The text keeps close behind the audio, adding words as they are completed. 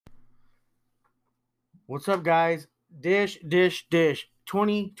What's up, guys? Dish, dish, dish.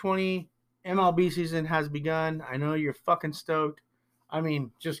 2020 MLB season has begun. I know you're fucking stoked. I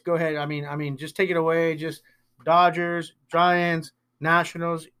mean, just go ahead. Just take it away. Just Dodgers, Giants,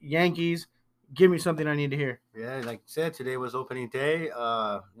 Nationals, Yankees. Give me something I need to hear. Yeah, like you said, today was opening day.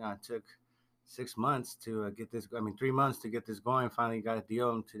 It took 6 months to get this. 3 months to get this going. Finally got a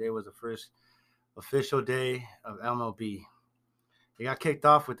deal, and today was the first official day of MLB. It got kicked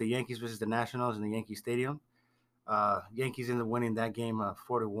off with the Yankees versus the Nationals in the Yankee Stadium. Yankees ended up winning that game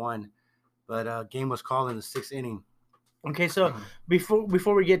 4-1, but game was called in the sixth inning. Okay, so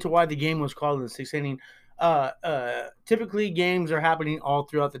before we get to why the game was called in the sixth inning, typically games are happening all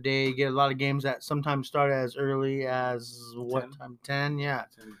throughout the day. You get a lot of games that sometimes start as early as what 10. time? 10, yeah.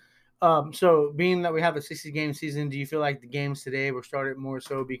 10. So being that we have a 60-game season, do you feel like the games today were started more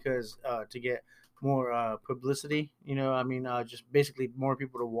so because to get more publicity? Just basically more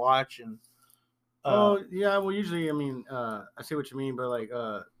people to watch and. Oh yeah, well usually I see what you mean, but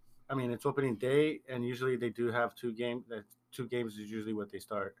it's opening day, and usually they do have two games. That 2 games is usually what they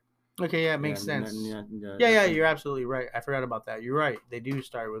start. Okay, yeah, it Yeah, makes sense. yeah, Yeah, you're absolutely right. I forgot about that. You're right. They do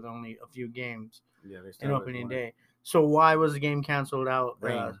start with only a few games yeah, they in start with opening one. day. So why was the game canceled out?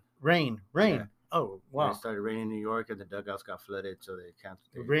 Rain. Rain. Yeah. Oh, Yeah, wow. it started raining in New York, and the dugouts got flooded, so they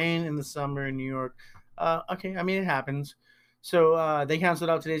canceled. Rain in the summer in New York. Okay, I mean it happens. So they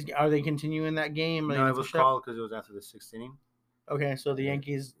canceled out today's. Are they continuing that game? Are they No, gonna it was finish up? called because it was after the sixth inning. Okay, so the Yeah,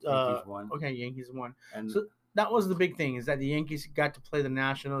 Yankees. Yankees won, Okay, Yankees won. and So that was the big thing is that the Yankees got to play the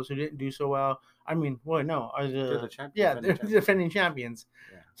Nationals, who didn't do so well. I mean, well, no, are they're the the champ. yeah, Defending they're the champions. defending champions.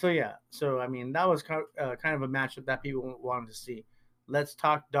 Yeah. So I mean, that was kind of a matchup that people wanted to see. Let's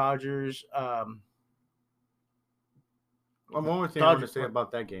talk Dodgers. One more thing I want to say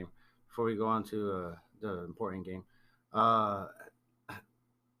about that game before we go on to the important game. Uh,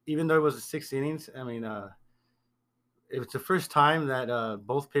 Even though it was the 6 innings, it was the first time that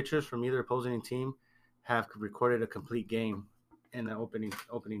both pitchers from either opposing team have recorded a complete game in the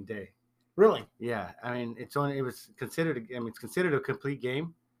opening day. Really? Yeah, it's considered. It's considered a complete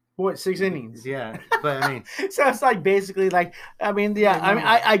game. What, 6 innings? Yeah, but so it's like basically like I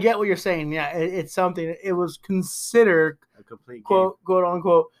get what you're saying. Yeah, it's something. It was considered a complete quote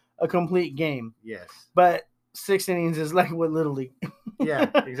unquote a complete game. Yes, but 6 innings is like what Little League. Yeah,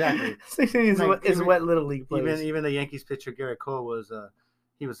 exactly. 6 innings is what Little League plays. Even the Yankees pitcher Garrett Cole was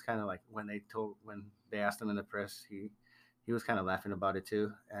he was kind of like when they asked him in the press, he was kind of laughing about it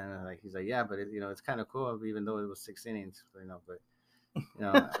too, and he's like, yeah, but it's kind of cool even though it was 6 innings, but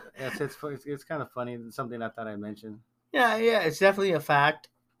it's kind of funny. It's something I thought I'd mention. Yeah, it's definitely a fact.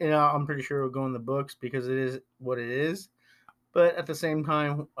 I'm pretty sure it'll go in the books because it is what it is. But at the same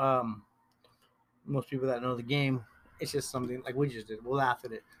time, most people that know the game, it's just something like we just did. We'll laugh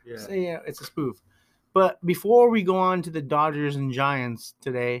at it. Yeah. So, it's a spoof. But before we go on to the Dodgers and Giants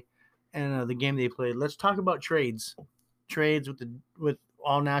today and the game they played, let's talk about trades. Trades with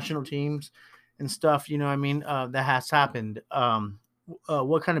all national teams and stuff. That has happened.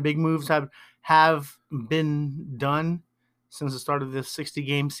 What kind of big moves have been done since the start of this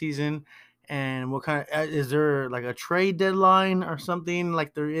 60-game season? And what kind of is there like a trade deadline or something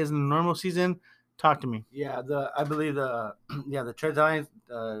like there is in the normal season? Talk to me. Yeah, I believe the trade deadline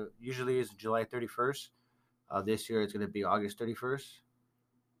usually is July 31st. This year it's going to be August 31st.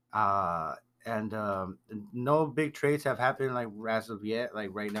 And no big trades have happened like as of yet,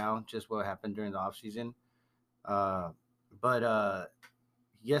 like right now, just what happened during the off season. But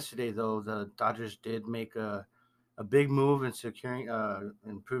yesterday though, the Dodgers did make a big move in securing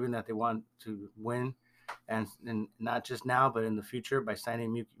and proving that they want to win, and not just now but in the future by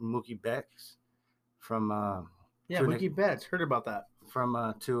signing Mookie Betts from Mookie Betts, heard about that,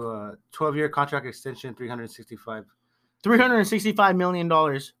 from to a 12-year contract extension, $365 million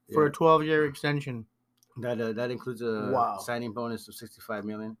for a 12-year extension. That includes a signing bonus of $65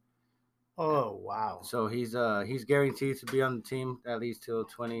 million. Oh wow! So he's guaranteed to be on the team at least till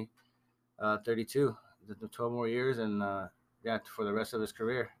 2032, the 12 more years, and for the rest of his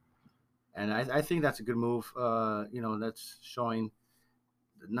career. And I think that's a good move. That's showing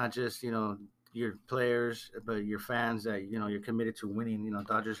not just your players but your fans that you're committed to winning.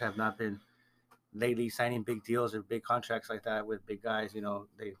 Dodgers have not been lately signing big deals or big contracts like that with big guys.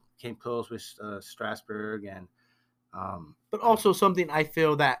 They came close with Strasburg and but also something I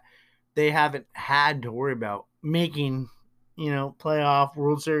feel that they haven't had to worry about making playoff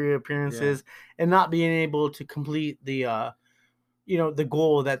World Series appearances and not being able to complete the the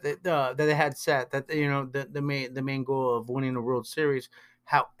goal that they had set, that the main goal of winning the World Series.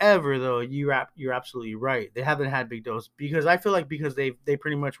 However, though, you're absolutely right. They haven't had big deals because I feel like because they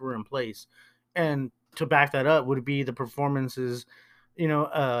pretty much were in place. and to back that up would be the performances, you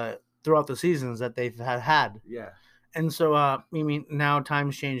know, throughout the seasons that they've had. Yeah, And so, I mean, now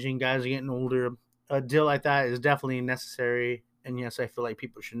time's changing, guys are getting older. A deal like that is definitely necessary, and yes, I feel like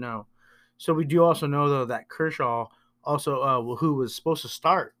people should know. So we do also know though that Kershaw also, who was supposed to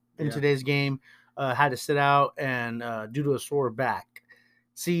start in yeah, today's game, had to sit out and due to a sore back.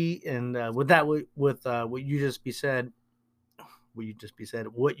 See, and with that, with what you just be said,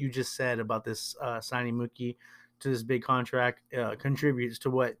 what you just said about this signing Mookie to this big contract contributes to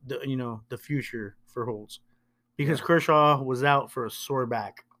what the future for holds, because yeah, Kershaw was out for a sore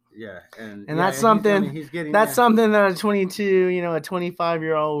back, yeah, and and yeah, that's and he's, I mean, something he's getting, that's yeah, something that a 22, a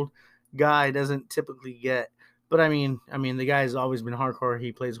 25-year-old guy doesn't typically get. But I mean, the guy's always been hardcore.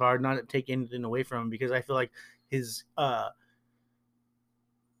 He plays hard. Not to take anything away from him, because I feel like his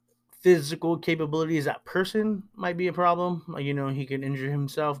physical capabilities, that person might be a problem. Like, he can injure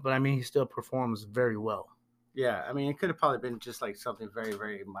himself, but I mean, he still performs very well. yeah. I mean, it could have probably been just like something very,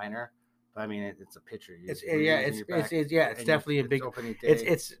 very minor. But I mean, it's a pitcher. It's You're yeah, using it's your it's, back, it's yeah, it's and definitely a it's big. opening It's day.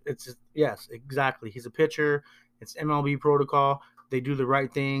 it's yes, exactly. He's a pitcher. It's MLB protocol. They do the right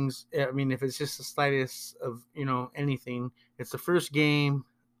things. I mean, if it's just the slightest of anything, it's the first game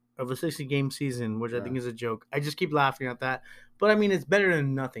of a 60-game season, which I Yeah, think is a joke. I just keep laughing at that, but I mean, it's better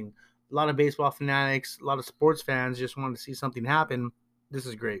than nothing. A lot of baseball fanatics, a lot of sports fans just want to see something happen. This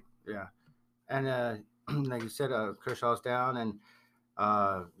is great. yeah. And like you said, Kershaw's down, and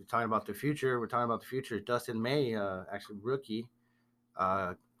we're talking about the future. We're talking about the future. Dustin May, actually rookie,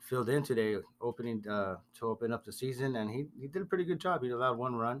 filled in today, opening to open up the season, and he did a pretty good job. He allowed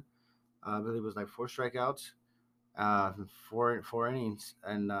one run. I believe it was like four strikeouts, four innings,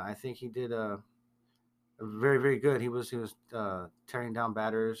 and I think he did very, very good. He was tearing down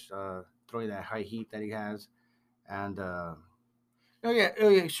batters, throwing that high heat that he has, and Oh yeah.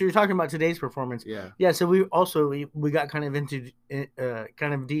 So you're talking about today's performance. yeah, Yeah. So we got kind of into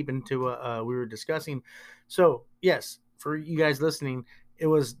kind of deep into what we were discussing. So yes, for you guys listening, it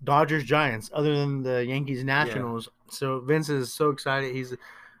was Dodgers Giants, other than the Yankees yeah, Nationals. So Vince is so excited. He's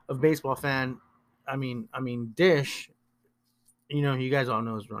a baseball fan. I mean, Dish. You guys all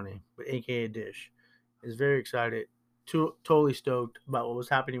know his running, but AKA Dish is very excited, totally stoked about what was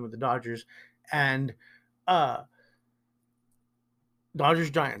happening with the Dodgers, and uh Dodgers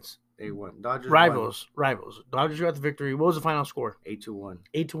Giants. they won. Dodgers won Rivals. Dodgers got the victory. What was the final score? 8-1.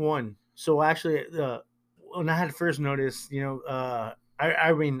 8-1. So actually, when I had first noticed, I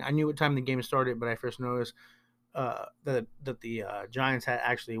mean, I knew what time the game started, but I first noticed that the Giants had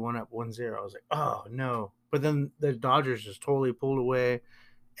actually won up 1-0. I was like, oh no! But then the Dodgers just totally pulled away,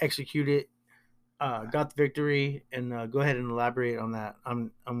 executed, got the victory, and go ahead and elaborate on that.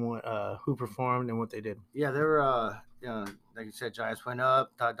 On what who performed and what they did. Yeah, they were. Like you said, Giants went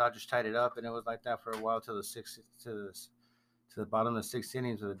up. Dodgers tied it up, and it was like that for a while till the sixth to the bottom of the sixth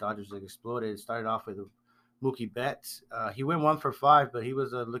innings where the Dodgers like exploded. It started off with Mookie Betts. He went 1 for 5, but he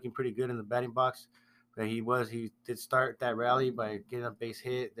was looking pretty good in the batting box. But he did start that rally by getting a base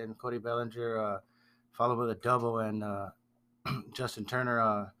hit. Then Cody Bellinger followed with a double, and Justin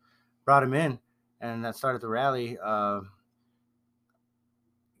Turner brought him in, and that started the rally.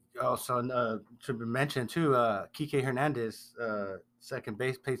 Also, to mention too, Kike Hernandez, second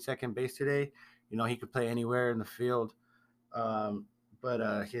base, played second base today. He could play anywhere in the field,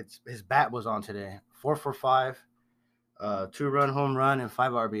 but his bat was on today. 4 for 5, 2-run home run and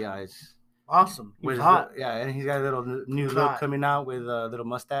 5 RBIs. Awesome. He was hot. Yeah, and he's got a little He new was look hot. coming out with a little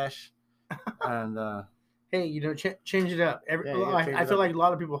mustache, and Hey, change it up. yeah, you gotta change I it feel up. like a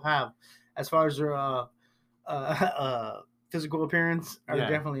lot of people have, as far as their physical appearance, are Yeah,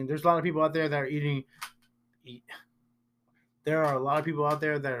 definitely. There's a lot of people out there that are eat- There are a lot of people out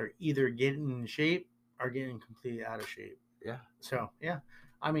there that are either getting in shape or getting completely out of shape. yeah, So yeah,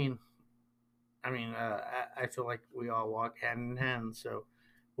 I mean, I feel like we all walk hand in hand. So,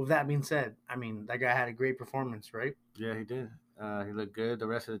 with that being said, I mean, that guy had a great performance, right? yeah. He did. He looked good. The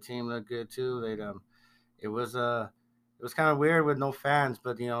rest of the team looked good too. It was it was kind of weird with no fans,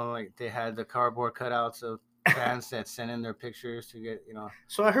 but like they had the cardboard cutouts of fans that sent in their pictures to get.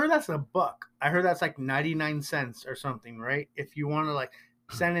 So I heard that's a buck. I heard that's like 99 cents or something, right? If you want to like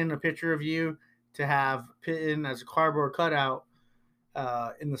send in a picture of you to have put in as a cardboard cutout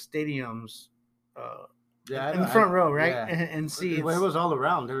in the stadiums, uh, Yeah, in the front row, right? yeah. And see Well, it was all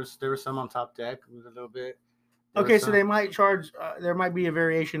around. There was some on top deck with a little bit. There was okay, so some. they might charge. There might be a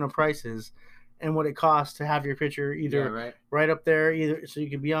variation of prices and what it costs to have your picture Yeah, either right. right up there, either so you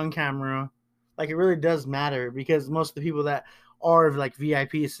can be on camera. Like it really does matter, because most of the people that or like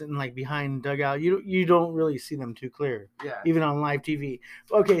VIPs sitting like behind dugout. You don't really see them too clear, Yeah. even on live TV.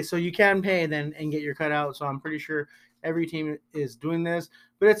 Okay, so you can pay then and get your cutout. So I'm pretty sure every team is doing this,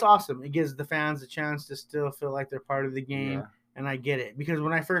 but it's awesome. It gives the fans a chance to still feel like they're part of the game. Yeah. And I get it, because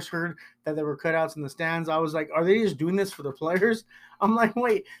when I first heard that there were cutouts in the stands, I was like, are they just doing this for the players? I'm like,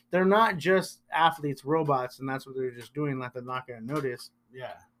 wait, they're not just athletes, robots, and that's what they're just doing, like they're not going to notice.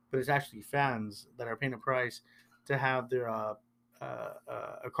 Yeah. But it's actually fans that are paying a price to have their a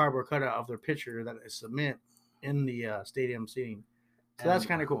cardboard cutout of their pitcher that is submit in the stadium seating. So that's And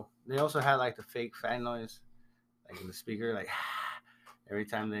kind of cool. they also had like the fake fan noise, like in the speaker, like every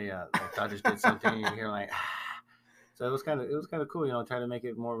time they like Dodgers did something, you hear like. So it was kind of cool, trying to make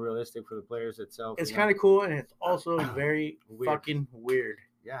it more realistic for the players itself. It's kind of cool, and it's also very Weird. fucking weird.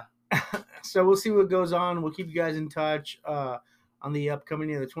 Yeah. So we'll see what goes on. We'll keep you guys in touch on the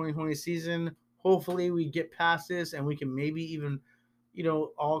upcoming of the 2020 season. Hopefully, we get past this, and we can maybe even,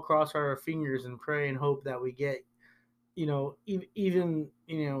 all cross our fingers and pray and hope that we get, even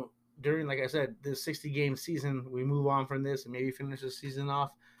during, like I said, the 60 game season, we move on from this and maybe finish the season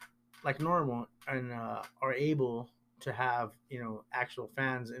off like normal and are able to have actual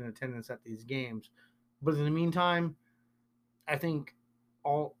fans in attendance at these games. But in the meantime, I think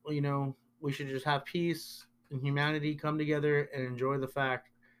we should just have peace and humanity, come together and enjoy the fact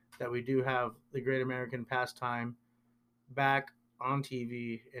that we do have the great American pastime back on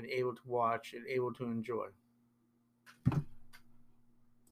TV and able to watch and able to enjoy.